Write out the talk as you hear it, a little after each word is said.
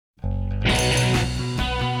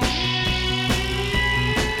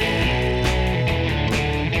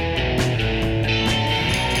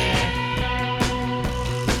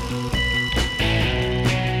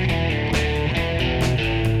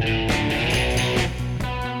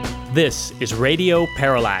This is Radio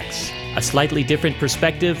Parallax, a slightly different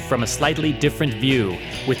perspective from a slightly different view,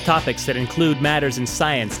 with topics that include matters in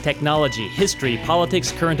science, technology, history,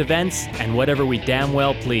 politics, current events, and whatever we damn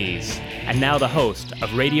well please. And now the host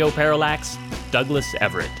of Radio Parallax, Douglas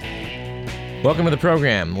Everett. Welcome to the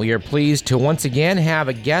program. We are pleased to once again have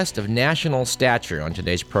a guest of national stature on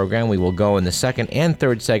today's program. We will go in the second and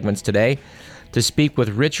third segments today to speak with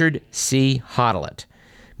Richard C. Hotelet.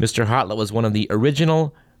 Mr. Hotelet was one of the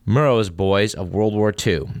original Murrow's boys of World War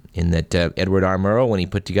II, in that Edward R. Murrow, when he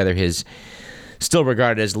put together his still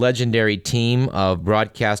regarded as legendary team of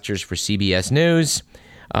broadcasters for CBS News,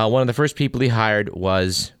 one of the first people he hired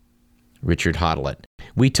was Richard Hotelet.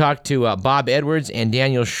 We talked to Bob Edwards and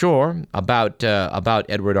Daniel Shore about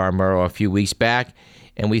Edward R. Murrow a few weeks back,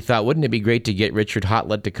 and we thought, wouldn't it be great to get Richard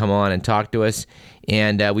Hotelet to come on and talk to us?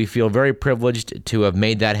 And we feel very privileged to have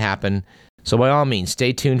made that happen. So by all means,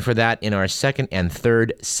 stay tuned for that in our second and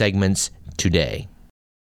third segments today.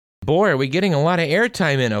 Boy, are we getting a lot of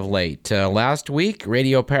airtime in of late. Last week,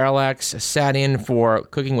 Radio Parallax sat in for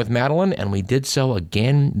Cooking with Madeline, and we did so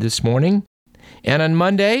again this morning. And on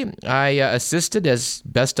Monday, I assisted as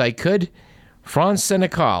best I could Franz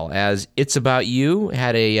Senecal as It's About You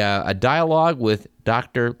had a dialogue with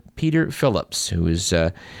Dr. Peter Phillips, who is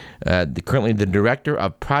currently the director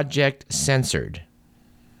of Project Censored.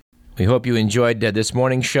 We hope you enjoyed this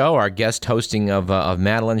morning's show, our guest hosting of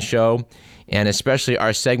Madeline's show, and especially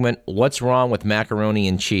our segment, What's Wrong with Macaroni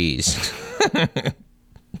and Cheese? Of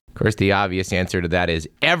course, the obvious answer to that is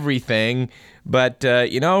everything. But,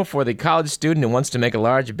 for the college student who wants to make a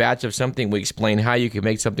large batch of something, we explain how you can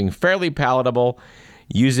make something fairly palatable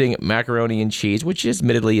using macaroni and cheese, which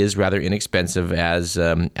admittedly is rather inexpensive as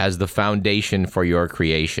the foundation for your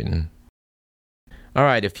creation. All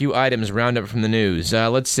right, a few items rounded up from the news.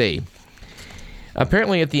 Let's see.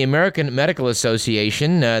 Apparently at the American Medical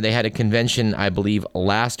Association, they had a convention, I believe,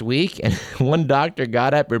 last week, and one doctor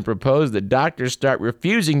got up and proposed that doctors start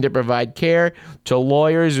refusing to provide care to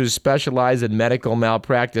lawyers who specialize in medical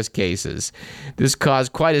malpractice cases. This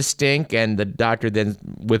caused quite a stink, and the doctor then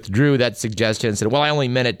withdrew that suggestion and said, well, I only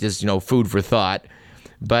meant it as, food for thought.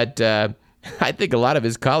 But I think a lot of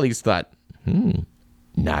his colleagues thought,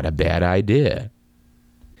 not a bad idea.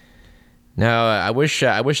 Now, I wish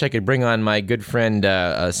I could bring on my good friend,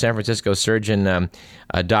 San Francisco surgeon,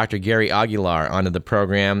 Dr. Gary Aguilar, onto the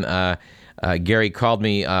program. Gary called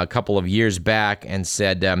me a couple of years back and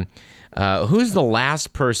said, who's the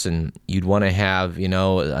last person you'd want to have,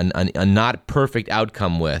 a not perfect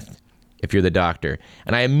outcome with if you're the doctor?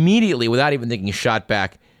 And I immediately, without even thinking, shot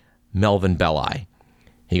back, Melvin Belli.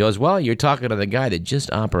 He goes, well, you're talking to the guy that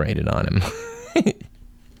just operated on him.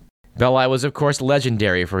 Belli was, of course,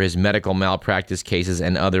 legendary for his medical malpractice cases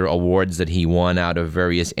and other awards that he won out of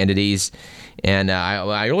various entities. And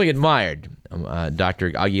I really admired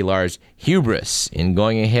Dr. Aguilar's hubris in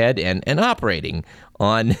going ahead and operating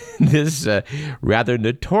on this rather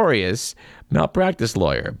notorious malpractice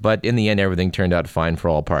lawyer. But in the end, everything turned out fine for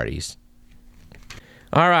all parties.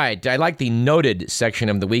 All right, I like the noted section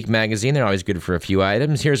of the Week magazine. They're always good for a few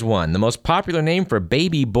items. Here's one. The most popular name for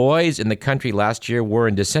baby boys in the country last year were,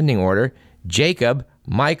 in descending order, Jacob,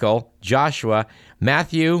 Michael, Joshua,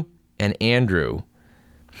 Matthew, and Andrew.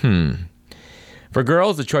 For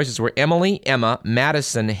girls, the choices were Emily, Emma,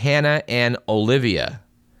 Madison, Hannah, and Olivia.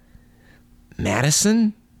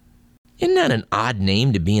 Madison? Isn't that an odd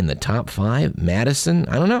name to be in the top 5? Madison?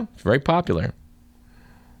 I don't know. It's very popular.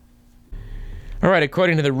 All right,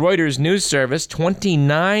 according to the Reuters news service,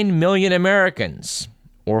 29 million Americans,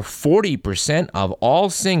 or 40% of all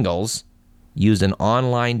singles, used an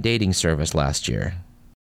online dating service last year.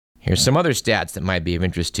 Here's some other stats that might be of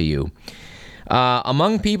interest to you.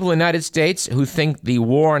 Among people in the United States who think the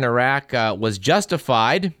war in Iraq was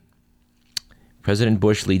justified, President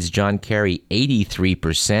Bush leads John Kerry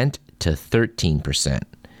 83% to 13%.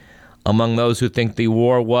 Among those who think the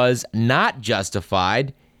war was not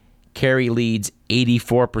justified, Kerry leads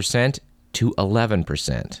 84% to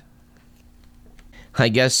 11%. I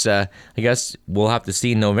guess we'll have to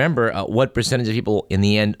see in November what percentage of people in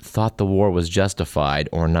the end thought the war was justified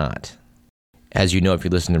or not. As you know, if you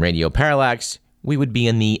listen to Radio Parallax, we would be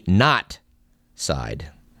in the not side.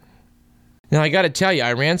 Now, I got to tell you,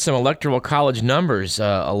 I ran some electoral college numbers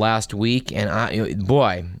last week, and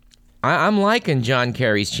I'm liking John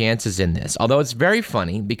Kerry's chances in this. Although it's very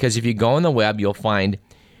funny, because if you go on the web, you'll find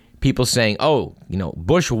people saying,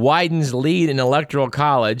 Bush widens lead in electoral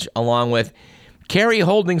college, along with Kerry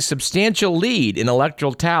holding substantial lead in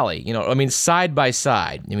electoral tally. Side by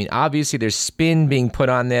side. Obviously there's spin being put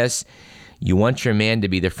on this. You want your man to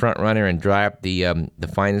be the front runner and dry up the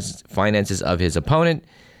finances of his opponent.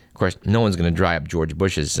 Of course, no one's going to dry up George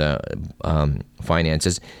Bush's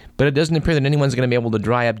finances, but it doesn't appear that anyone's going to be able to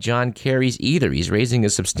dry up John Kerry's either. He's raising a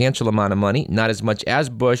substantial amount of money, not as much as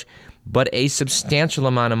Bush, but a substantial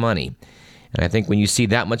amount of money. And I think when you see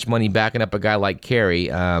that much money backing up a guy like Kerry,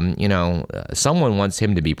 someone wants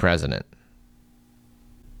him to be president.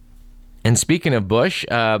 And speaking of Bush,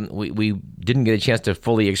 we didn't get a chance to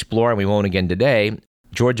fully explore, and we won't again today,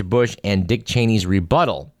 George Bush and Dick Cheney's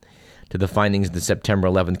rebuttal to the findings of the September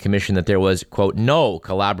 11th Commission that there was, quote, no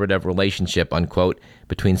collaborative relationship, unquote,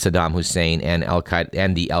 between Saddam Hussein and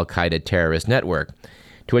the Al-Qaeda terrorist network,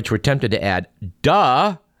 to which we're tempted to add,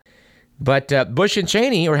 duh. But Bush and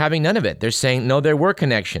Cheney are having none of it. They're saying, no, there were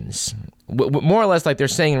connections. More or less like they're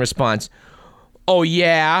saying in response, oh,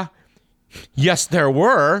 yeah, yes, there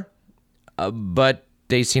were, but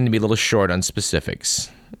they seem to be a little short on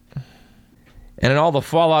specifics. And in all the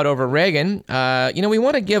fallout over Reagan, we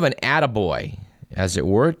want to give an attaboy, as it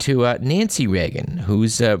were, to Nancy Reagan,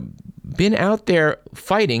 who's been out there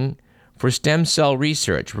fighting for stem cell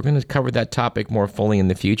research. We're going to cover that topic more fully in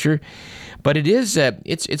the future. But it is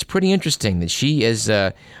it's pretty interesting that she is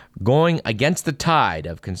going against the tide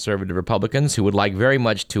of conservative Republicans who would like very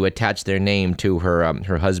much to attach their name to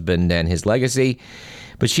her husband and his legacy.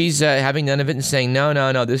 But she's having none of it and saying,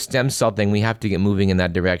 no, this stem cell thing, we have to get moving in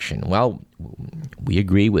that direction. Well, we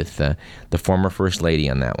agree with the former First Lady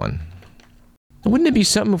on that one. Wouldn't it be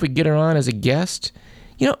something if we get her on as a guest?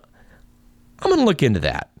 I'm going to look into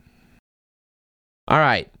that. All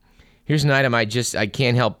right. Here's an item I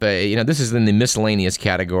can't help, this is in the miscellaneous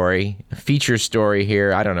category. A feature story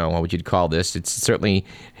here. I don't know what you'd call this. It's certainly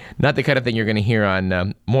not the kind of thing you're going to hear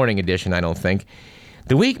on Morning Edition, I don't think.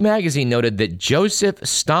 The Week magazine noted that Joseph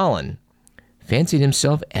Stalin fancied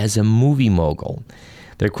himself as a movie mogul.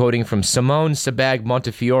 They're quoting from Simone Sebag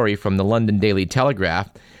Montefiore from the London Daily Telegraph.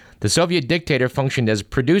 The Soviet dictator functioned as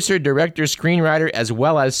producer, director, screenwriter, as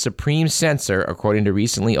well as supreme censor, according to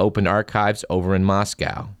recently opened archives over in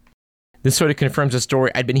Moscow. This sort of confirms a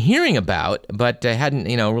story I'd been hearing about, but hadn't,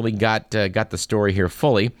 really got the story here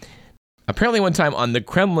fully. Apparently one time on the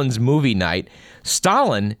Kremlin's movie night,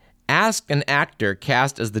 Stalin asked an actor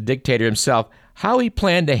cast as the dictator himself how he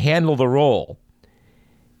planned to handle the role.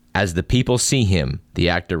 As the people see him, the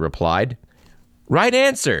actor replied. Right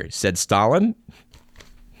answer, said Stalin.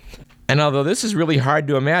 And although this is really hard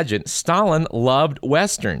to imagine, Stalin loved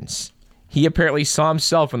Westerns. He apparently saw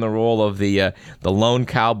himself in the role of the lone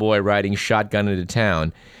cowboy riding shotgun into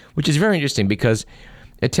town, which is very interesting because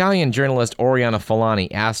Italian journalist Oriana Falani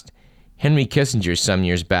asked Henry Kissinger some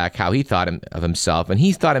years back how he thought of himself, and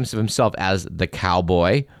he thought of himself as the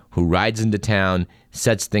cowboy who rides into town,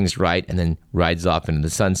 sets things right, and then rides off into the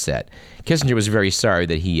sunset. Kissinger was very sorry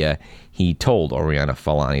that he told Oriana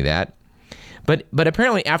Falani that. But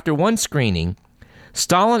apparently after one screening,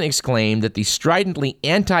 Stalin exclaimed that the stridently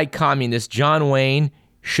anti-communist John Wayne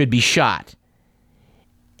should be shot.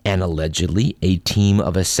 And allegedly, a team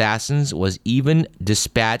of assassins was even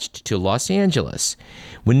dispatched to Los Angeles.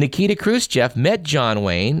 When Nikita Khrushchev met John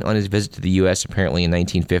Wayne on his visit to the U.S. apparently in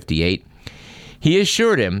 1958, he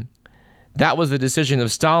assured him that was the decision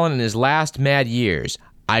of Stalin in his last mad years.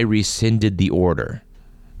 I rescinded the order.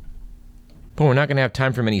 But we're not going to have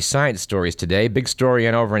time for many science stories today. Big story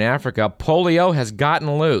over in Africa. Polio has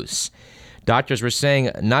gotten loose. Doctors were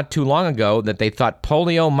saying not too long ago that they thought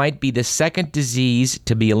polio might be the second disease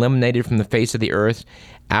to be eliminated from the face of the earth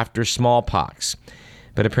after smallpox.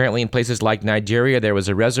 But apparently in places like Nigeria, there was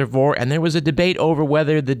a reservoir, and there was a debate over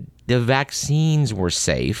whether the vaccines were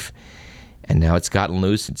safe. And now it's gotten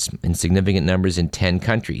loose. It's in significant numbers in 10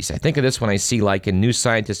 countries. I think of this when I see, like in New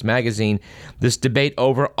Scientist magazine, this debate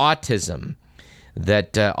over autism.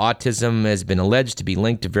 That autism has been alleged to be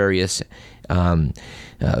linked to various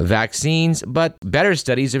vaccines, but better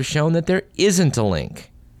studies have shown that there isn't a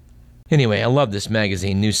link. Anyway, I love this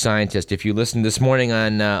magazine, New Scientist. If you listened this morning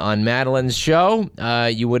on Madeline's show,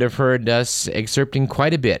 you would have heard us excerpting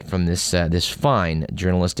quite a bit from this fine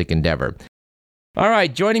journalistic endeavor. All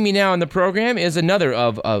right, joining me now on the program is another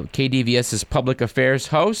of KDVS's public affairs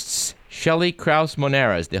hosts, Shelley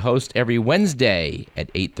Krause-Monares, the host every Wednesday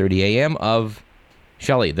at 8:30 a.m. of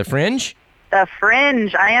Shelley, The Fringe? The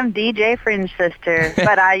Fringe. I am DJ Fringe Sister,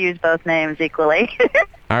 but I use both names equally.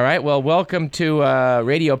 All right. Well, welcome to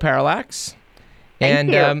Radio Parallax.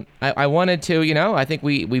 Thank you. I wanted to, I think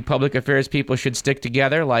we public affairs people should stick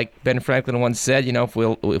together. Like Ben Franklin once said, if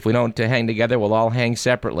we don't hang together, we'll all hang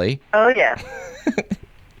separately. Oh, yeah.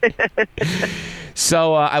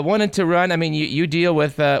 So I wanted to run. I mean, you deal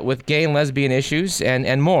with gay and lesbian issues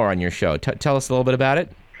and more on your show. Tell us a little bit about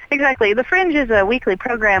it. Exactly. The Fringe is a weekly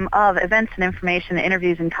program of events and information,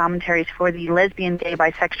 interviews, and commentaries for the lesbian, gay,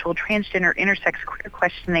 bisexual, transgender, intersex, queer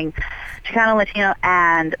questioning, Chicano, Latino,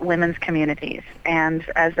 and women's communities. And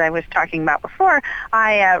as I was talking about before,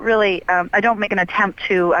 I don't make an attempt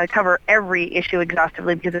to cover every issue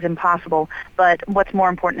exhaustively because it's impossible. But what's more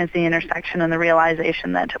important is the intersection and the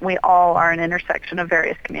realization that we all are an intersection of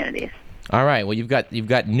various communities. All right. Well, you've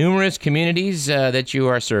got numerous communities that you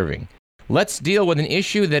are serving. Let's deal with an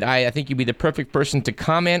issue that I think you'd be the perfect person to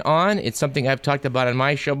comment on. It's something I've talked about on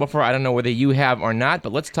my show before. I don't know whether you have or not,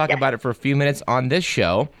 but let's talk about it for a few minutes on this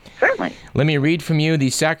show. Certainly. Let me read from you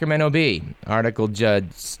the Sacramento Bee, article June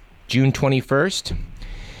 21st.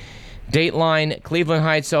 Dateline, Cleveland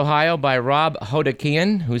Heights, Ohio, by Rob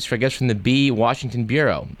Hodakian, who's, I guess, from the Bee Washington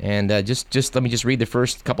Bureau. And just let me just read the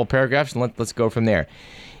first couple paragraphs, and let's go from there.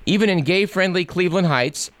 Even in gay-friendly Cleveland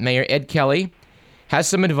Heights, Mayor Ed Kelly has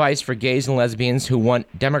some advice for gays and lesbians who want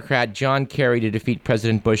Democrat John Kerry to defeat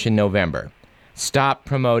President Bush in November. Stop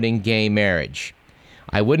promoting gay marriage.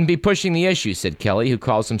 I wouldn't be pushing the issue, said Kelly, who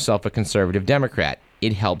calls himself a conservative Democrat.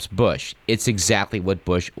 It helps Bush. It's exactly what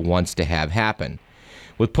Bush wants to have happen.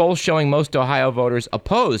 With polls showing most Ohio voters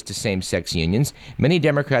opposed to same-sex unions, many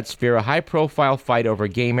Democrats fear a high-profile fight over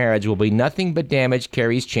gay marriage will be nothing but damage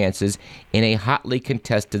Kerry's chances in a hotly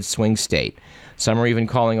contested swing state. Some are even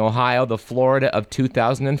calling Ohio the Florida of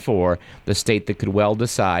 2004, the state that could well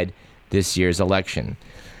decide this year's election.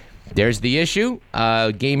 There's the issue.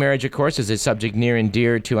 Gay marriage, of course, is a subject near and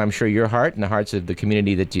dear to, I'm sure, your heart and the hearts of the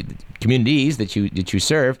communities that you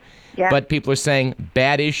serve. Yeah. But people are saying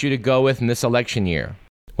bad issue to go with in this election year.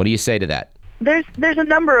 What do you say to that? There's a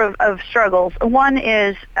number of struggles. One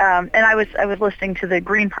is, and I was listening to the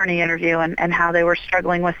Green Party interview and how they were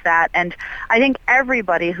struggling with that. And I think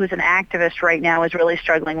everybody who's an activist right now is really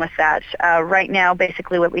struggling with that. Right now,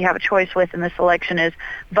 basically what we have a choice with in this election is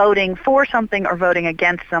voting for something or voting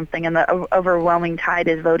against something. And the overwhelming tide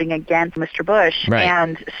is voting against Mr. Bush. Right.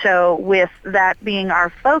 And so with that being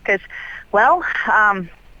our focus, well, are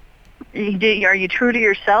you true to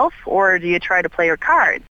yourself or do you try to play your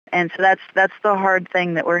cards? And so that's the hard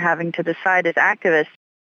thing that we're having to decide as activists.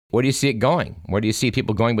 Where do you see it going? Where do you see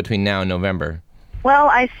people going between now and November?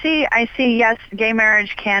 Well, I see, yes, gay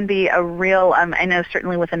marriage can be a real, I know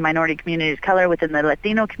certainly within minority communities of color, within the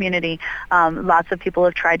Latino community, lots of people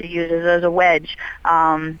have tried to use it as a wedge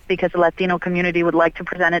because the Latino community would like to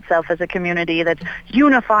present itself as a community that's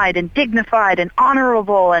unified and dignified and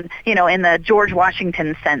honorable and, in the George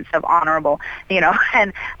Washington sense of honorable,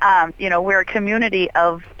 and, we're a community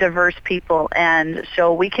of diverse people. And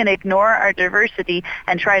so we can ignore our diversity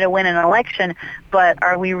and try to win an election, but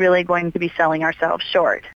are we really going to be selling ourselves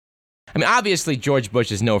short? I mean, obviously, George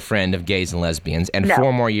Bush is no friend of gays and lesbians, and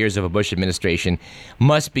 4 more years of a Bush administration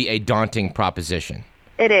must be a daunting proposition.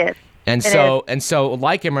 It is. And so,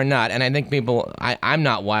 like him or not, and I think I'm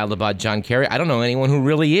not wild about John Kerry. I don't know anyone who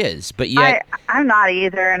really is, but yet... I'm not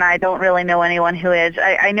either, and I don't really know anyone who is.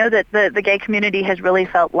 I know that the gay community has really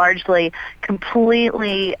felt largely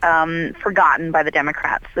completely forgotten by the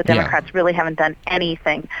Democrats. The Democrats really haven't done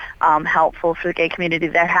anything helpful for the gay community.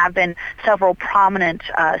 There have been several prominent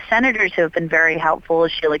senators who have been very helpful,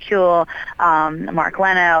 Sheila Kuehl, Mark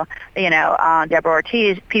Leno, Deborah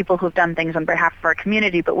Ortiz, people who've done things on behalf of our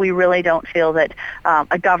community, but we really don't feel that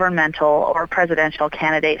a governmental or presidential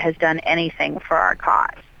candidate has done anything for our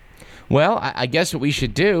cause. Well, I guess what we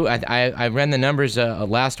should do, I ran the numbers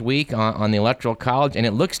last week on the Electoral College, and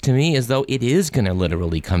it looks to me as though it is going to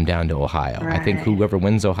literally come down to Ohio. Right. I think whoever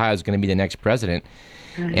wins Ohio is going to be the next president.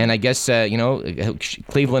 Right. And I guess,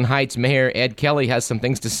 Cleveland Heights Mayor Ed Kelly has some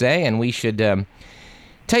things to say, and we should...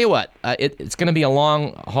 Tell you what, it's going to be a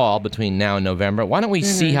long haul between now and November. Why don't we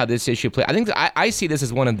see how this issue plays? I think I see this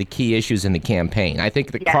as one of the key issues in the campaign. I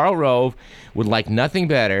think that Karl Rove would like nothing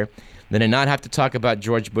better than to not have to talk about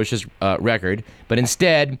George Bush's record, but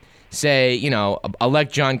instead say,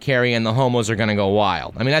 elect John Kerry and the homos are going to go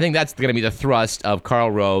wild. I mean, I think that's going to be the thrust of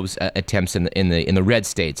Karl Rove's attempts in the red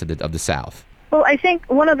states of the South. Well, I think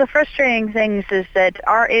one of the frustrating things is that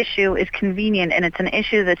our issue is convenient, and it's an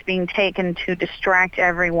issue that's being taken to distract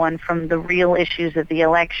everyone from the real issues of the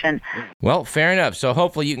election. Well, fair enough. So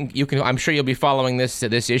hopefully you can. I'm sure you'll be following this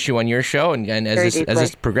issue on your show, and as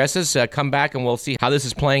this progresses, come back and we'll see how this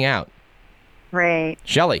is playing out. Great.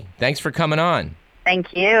 Shelley, thanks for coming on.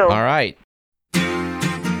 Thank you. All right.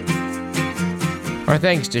 Our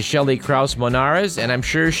thanks to Shelley Krause-Monares, and I'm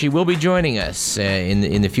sure she will be joining us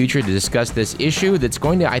in the future to discuss this issue that's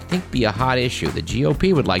going to, I think, be a hot issue. The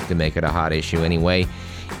GOP would like to make it a hot issue anyway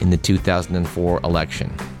in the 2004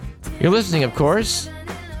 election. You're listening, of course,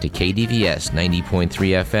 to KDVS 90.3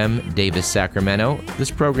 FM, Davis, Sacramento.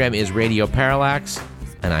 This program is Radio Parallax,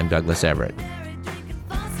 and I'm Douglas Everett.